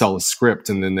 I would sell a script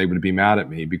and then they would be mad at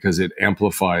me because it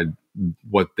amplified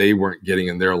what they weren't getting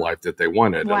in their life that they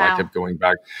wanted. Wow. And I kept going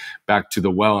back to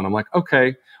the well. And I'm like,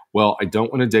 okay, well, I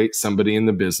don't want to date somebody in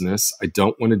the business. I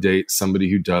don't want to date somebody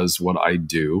who does what I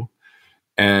do.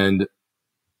 And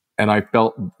I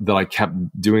felt that I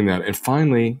kept doing that. And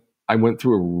finally, I went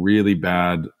through a really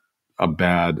bad a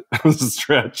bad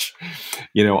stretch.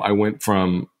 I went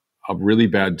from a really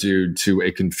bad dude to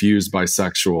a confused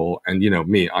bisexual. And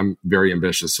me, I'm very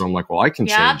ambitious. So I'm like, well, I can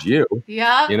change you.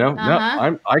 Yeah.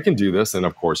 No, I can do this. And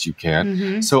of course you can.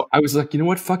 Mm-hmm. So I was like, you know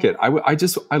what? Fuck it.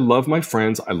 I love my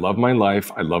friends. I love my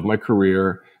life. I love my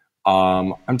career.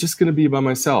 I'm just going to be by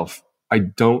myself. I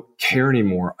don't care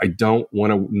anymore. I don't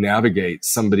want to navigate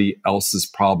somebody else's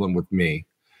problem with me.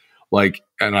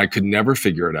 And I could never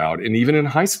figure it out. And even in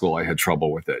high school, I had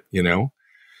trouble with it,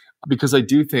 because I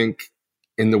do think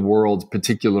in the world,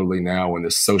 particularly now in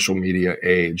this social media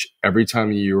age, every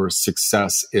time your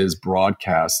success is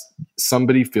broadcast,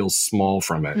 somebody feels small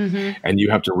from it. Mm-hmm. And you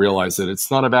have to realize that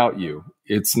it's not about you.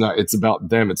 It's about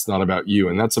them. It's not about you.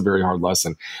 And that's a very hard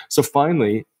lesson. So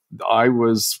finally, I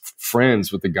was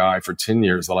friends with a guy for 10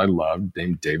 years that I loved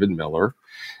named David Miller.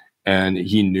 And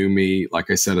he knew me,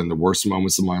 like I said, in the worst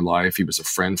moments of my life. He was a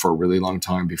friend for a really long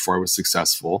time before I was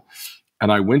successful.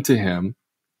 And I went to him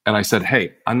and I said,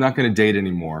 hey, I'm not going to date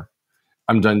anymore.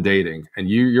 I'm done dating. And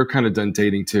you're kind of done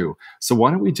dating too. So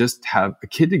why don't we just have a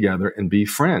kid together and be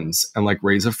friends and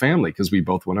raise a family? Because we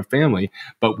both want a family,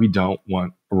 but we don't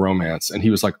want a romance. And he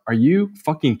was like, are you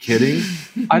fucking kidding?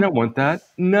 I don't want that.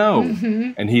 No.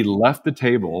 Mm-hmm. And he left the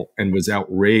table and was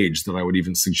outraged that I would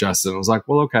even suggest it. And I was like,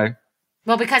 well, okay.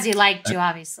 Well, because he liked you,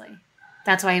 obviously.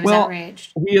 That's why he was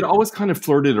outraged. We had always kind of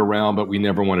flirted around, but we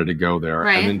never wanted to go there.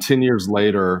 Right. And then 10 years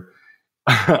later,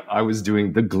 I was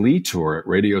doing the Glee tour at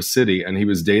Radio City, and he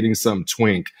was dating some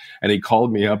twink. And he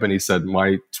called me up and he said,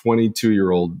 my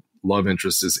 22-year-old love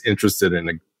interest is interested in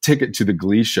a ticket to the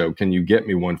Glee show. Can you get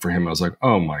me one for him? I was like,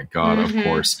 oh my God, Mm-hmm. of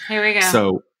course. Here we go.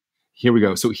 So here we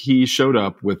go. So he showed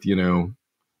up with, the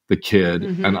kid,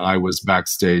 Mm-hmm. and I was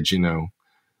backstage,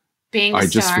 being I a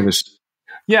just star. finished.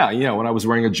 Yeah, when I was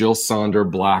wearing a Jill Sander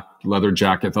black leather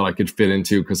jacket that I could fit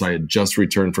into because I had just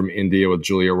returned from India with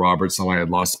Julia Roberts, and I had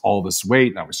lost all this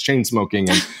weight, and I was chain smoking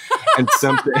and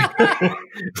something.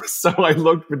 So I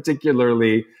looked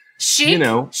particularly chic,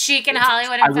 chic in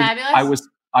Hollywood and fabulous.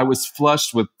 I was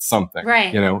flushed with something,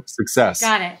 right? Success.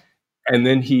 Got it. And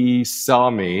then he saw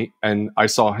me, and I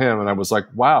saw him, and I was like,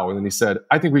 wow. And then he said,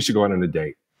 I think we should go out on a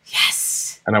date.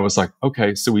 Yes. And I was like,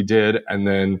 okay. So we did, and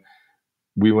then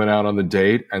we went out on the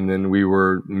date, and then we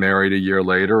were married a year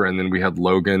later, and then we had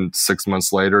Logan 6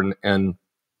 months later. And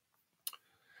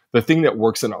the thing that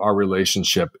works in our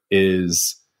relationship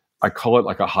is, I call it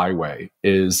like a highway,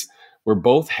 is we're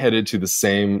both headed to the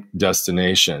same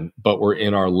destination, but we're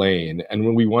in our lane. And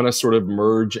when we want to sort of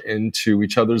merge into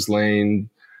each other's lane,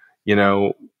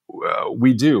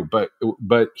 we do.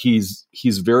 But he's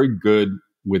very good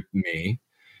with me.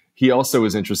 He also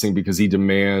is interesting because he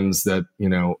demands that,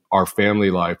 our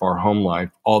family life, our home life,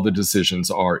 all the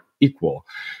decisions are equal.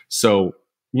 So,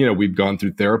 we've gone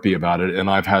through therapy about it, and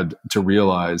I've had to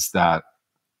realize that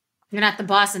you're not the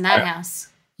boss in that house.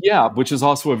 Yeah, which is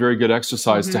also a very good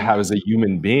exercise Mm-hmm. to have as a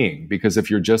human being, because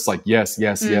if you're just like, yes,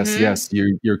 yes, Mm-hmm. yes, yes,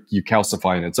 you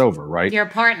calcify and it's over, right? You're a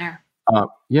partner.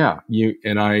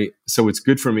 So it's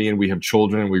good for me, and we have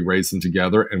children, and we raise them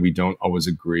together, and we don't always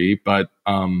agree, but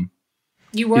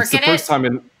you work it's the at first it.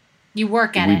 time You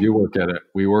work at we it. do work at it.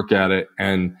 We work at it,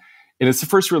 and it's the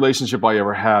first relationship I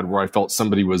ever had where I felt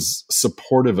somebody was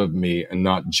supportive of me and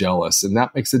not jealous, and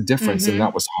that makes a difference. Mm-hmm. And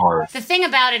that was hard. The thing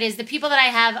about it is the people that I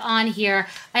have on here,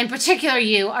 in particular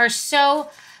you, are so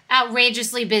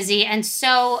outrageously busy and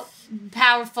so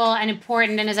powerful and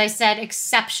important, and as I said,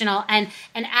 exceptional. And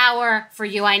an hour for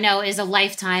you, I know, is a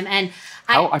lifetime. And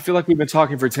I feel like we've been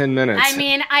talking for 10 minutes. I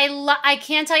mean, I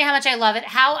can't tell you how much I love it,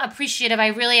 how appreciative I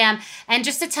really am. And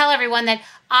just to tell everyone that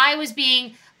I was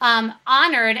being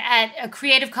honored at a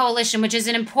Creative Coalition, which is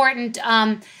an important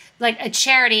like a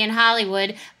charity in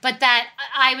Hollywood, but that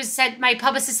my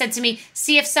publicist said to me,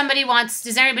 see if somebody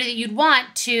does anybody that you'd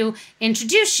want to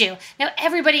introduce you. Now,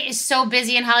 everybody is so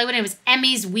busy in Hollywood. It was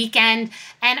Emmys weekend,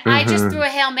 and I just threw a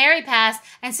Hail Mary pass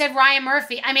and said Ryan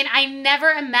Murphy. I mean, I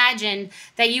never imagined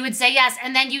that you would say yes,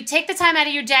 and then you take the time out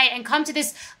of your day and come to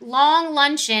this long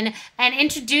luncheon and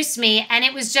introduce me, and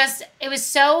it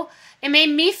made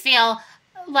me feel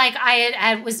like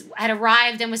I had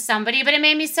arrived and was somebody, but it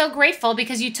made me so grateful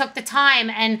because you took the time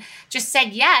and just said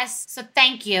yes. So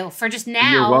thank you for just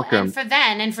now. You're welcome. And for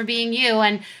then, and for being you,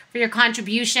 and for your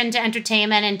contribution to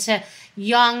entertainment and to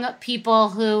young people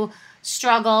who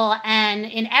struggle and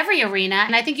in every arena.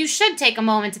 And I think you should take a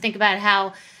moment to think about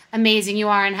how amazing you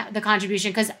are and the contribution,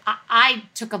 because I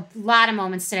took a lot of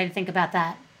moments today to think about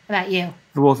that, about you.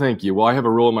 Well, thank you. Well, I have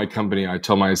a rule in my company. I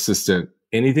tell my assistant,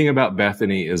 anything about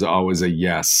Bethany is always a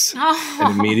yes,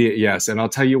 an immediate yes. And I'll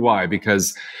tell you why,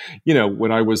 because,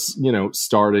 when I was,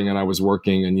 starting and I was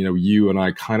working and, you and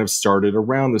I kind of started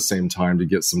around the same time to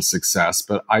get some success,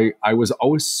 but I was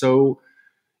always so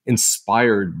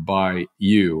inspired by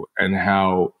you and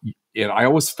how, I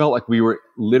always felt like we were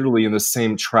literally in the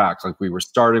same track. Like we were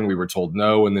starting, we were told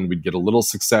no, and then we'd get a little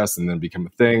success and then become a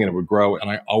thing and it would grow. And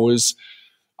I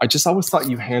just always thought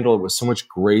you handled it with so much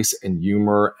grace and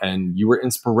humor, and you were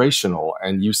inspirational,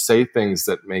 and you say things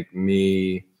that make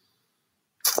me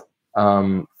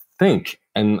think.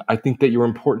 And I think that you're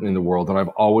important in the world, and I've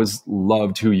always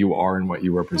loved who you are and what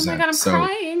you represent. Oh my God, I'm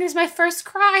crying. This is my first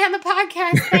cry on the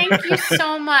podcast. Thank you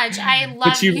so much. I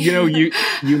love you.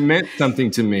 But you meant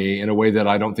something to me in a way that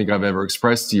I don't think I've ever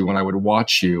expressed to you when I would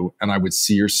watch you and I would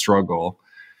see your struggle.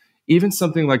 Even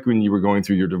something like when you were going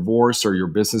through your divorce or your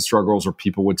business struggles, or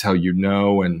people would tell you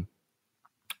no. And,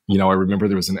 I remember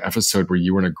there was an episode where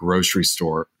you were in a grocery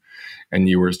store and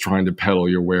you were trying to peddle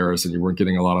your wares and you weren't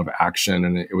getting a lot of action,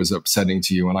 and it was upsetting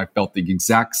to you. And I felt the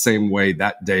exact same way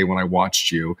that day when I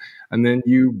watched you. And then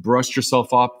you brushed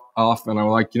yourself off and I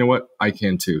was like, you know what? I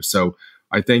can too. So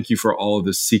I thank you for all of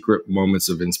the secret moments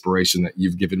of inspiration that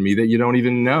you've given me that you don't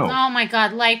even know. Oh my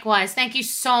God. Likewise. Thank you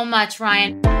so much,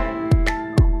 Ryan.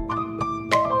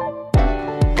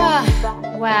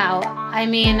 Wow. I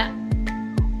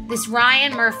mean, this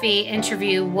Ryan Murphy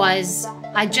interview was,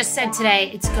 I just said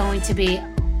today, it's going to be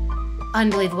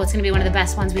unbelievable. It's going to be one of the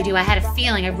best ones we do. I had a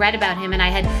feeling. I read about him and I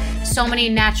had so many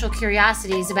natural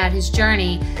curiosities about his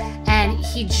journey. And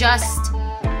he just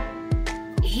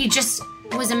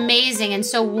was amazing and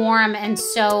so warm and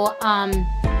so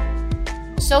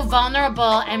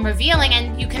vulnerable and revealing.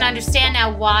 And you can understand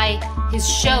now why his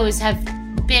shows have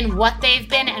been what they've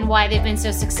been and why they've been so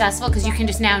successful, because you can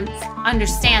just now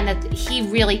understand that he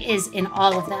really is in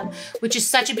all of them, which is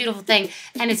such a beautiful thing.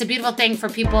 And it's a beautiful thing for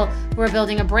people who are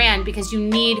building a brand, because you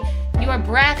need your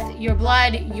breath, your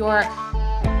blood, your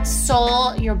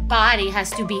soul, your body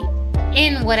has to be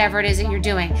in whatever it is that you're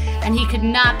doing. And there could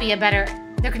not be a better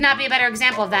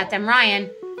example of that than Ryan.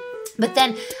 But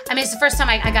then, it's the first time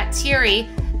I got teary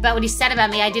about what he said about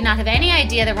me. I did not have any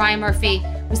idea that Ryan Murphy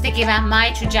was thinking about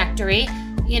my trajectory.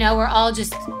 We're all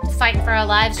just fighting for our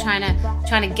lives, trying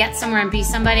to get somewhere and be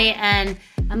somebody, and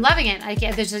I'm loving it. I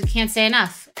can't say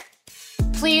enough.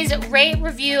 Please rate,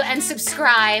 review, and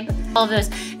subscribe. All of those.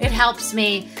 It helps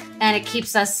me, and it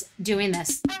keeps us doing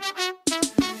this.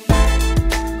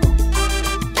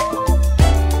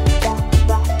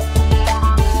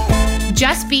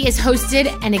 Just Be is hosted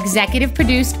and executive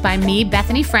produced by me,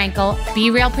 Bethany Frankel,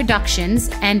 Be Real Productions,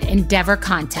 and Endeavor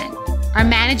Content. Our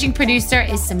managing producer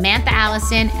is Samantha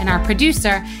Allison, and our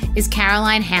producer is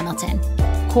Caroline Hamilton.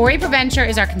 Corey Preventure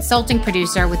is our consulting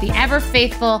producer, with the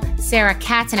ever-faithful Sarah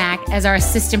Katanak as our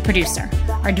assistant producer.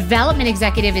 Our development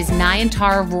executive is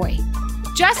Nayantara Roy.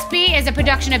 Just Be is a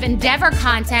production of Endeavor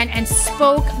Content and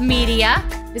Spoke Media.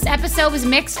 This episode was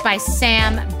mixed by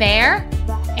Sam Baer.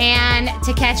 And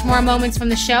to catch more moments from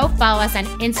the show, follow us on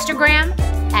Instagram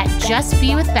at Just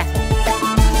Be with Bethany.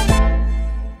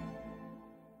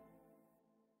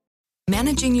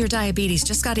 Managing your diabetes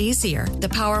just got easier. The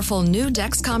powerful new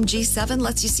Dexcom G7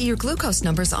 lets you see your glucose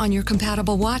numbers on your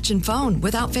compatible watch and phone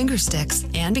without finger sticks.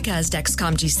 And because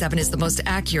Dexcom G7 is the most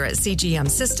accurate CGM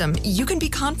system, you can be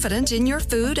confident in your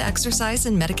food, exercise,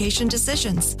 and medication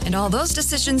decisions. And all those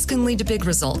decisions can lead to big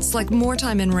results, like more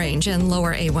time in range and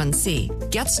lower A1C.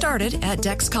 Get started at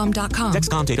Dexcom.com.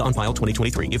 Dexcom data on file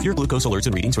 2023. If your glucose alerts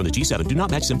and readings from the G7 do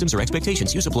not match symptoms or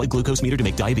expectations, use a blood glucose meter to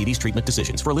make diabetes treatment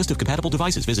decisions. For a list of compatible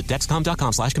devices, visit Dexcom.com/compatibility.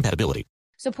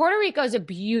 So Puerto Rico is a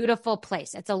beautiful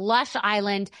place. It's a lush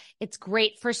island. It's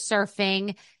great for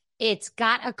surfing. It's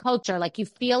got a culture. Like, you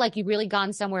feel like you've really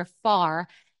gone somewhere far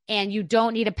and you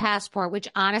don't need a passport, which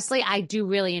honestly, I do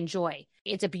really enjoy.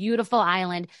 It's a beautiful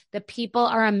island. The people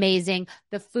are amazing.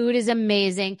 The food is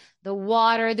amazing. The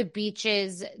water, the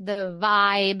beaches, the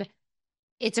vibe.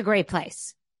 It's a great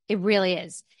place. It really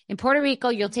is. In Puerto Rico,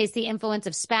 you'll taste the influence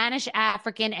of Spanish,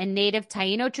 African, and native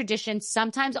Taino traditions,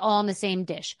 sometimes all in the same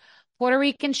dish. Puerto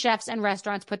Rican chefs and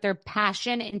restaurants put their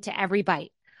passion into every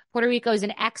bite. Puerto Rico is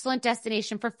an excellent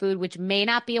destination for food, which may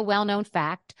not be a well-known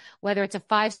fact. Whether it's a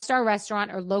 5-star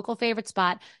restaurant or local favorite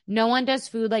spot, no one does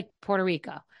food like Puerto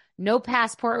Rico. No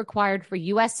passport required for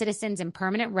U.S. citizens and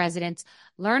permanent residents.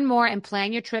 Learn more and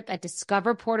plan your trip at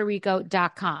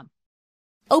discoverpuertorico.com.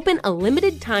 Open a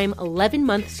limited-time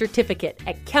 11-month certificate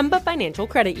at Kemba Financial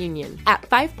Credit Union. At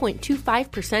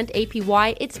 5.25%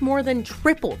 APY, it's more than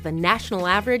triple the national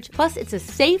average, plus it's a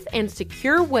safe and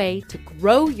secure way to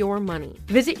grow your money.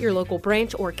 Visit your local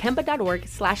branch or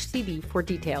kemba.org/cb for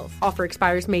details. Offer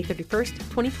expires May 31st,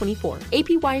 2024.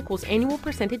 APY equals annual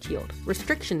percentage yield.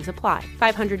 Restrictions apply.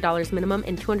 $500 minimum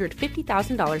and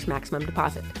 $250,000 maximum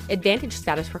deposit. Advantage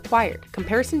status required.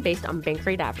 Comparison based on bank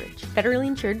rate average. Federally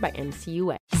insured by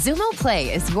NCUA. Xumo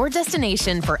Play is your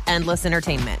destination for endless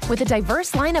entertainment. With a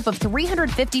diverse lineup of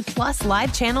 350 plus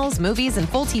live channels, movies, and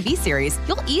full TV series,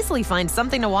 you'll easily find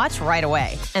something to watch right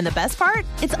away. And the best part?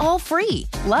 It's all free.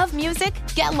 Love music?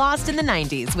 Get lost in the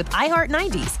 90s with iHeart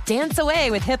 90s. Dance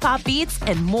away with hip-hop beats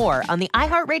and more on the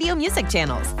iHeartRadio music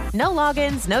channels. No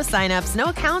logins, no signups, no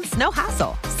accounts, no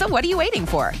hassle. So what are you waiting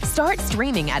for? Start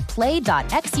streaming at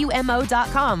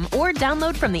play.xumo.com or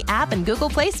download from the app and Google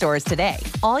Play stores today.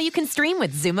 All you can stream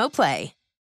with Xumo Play.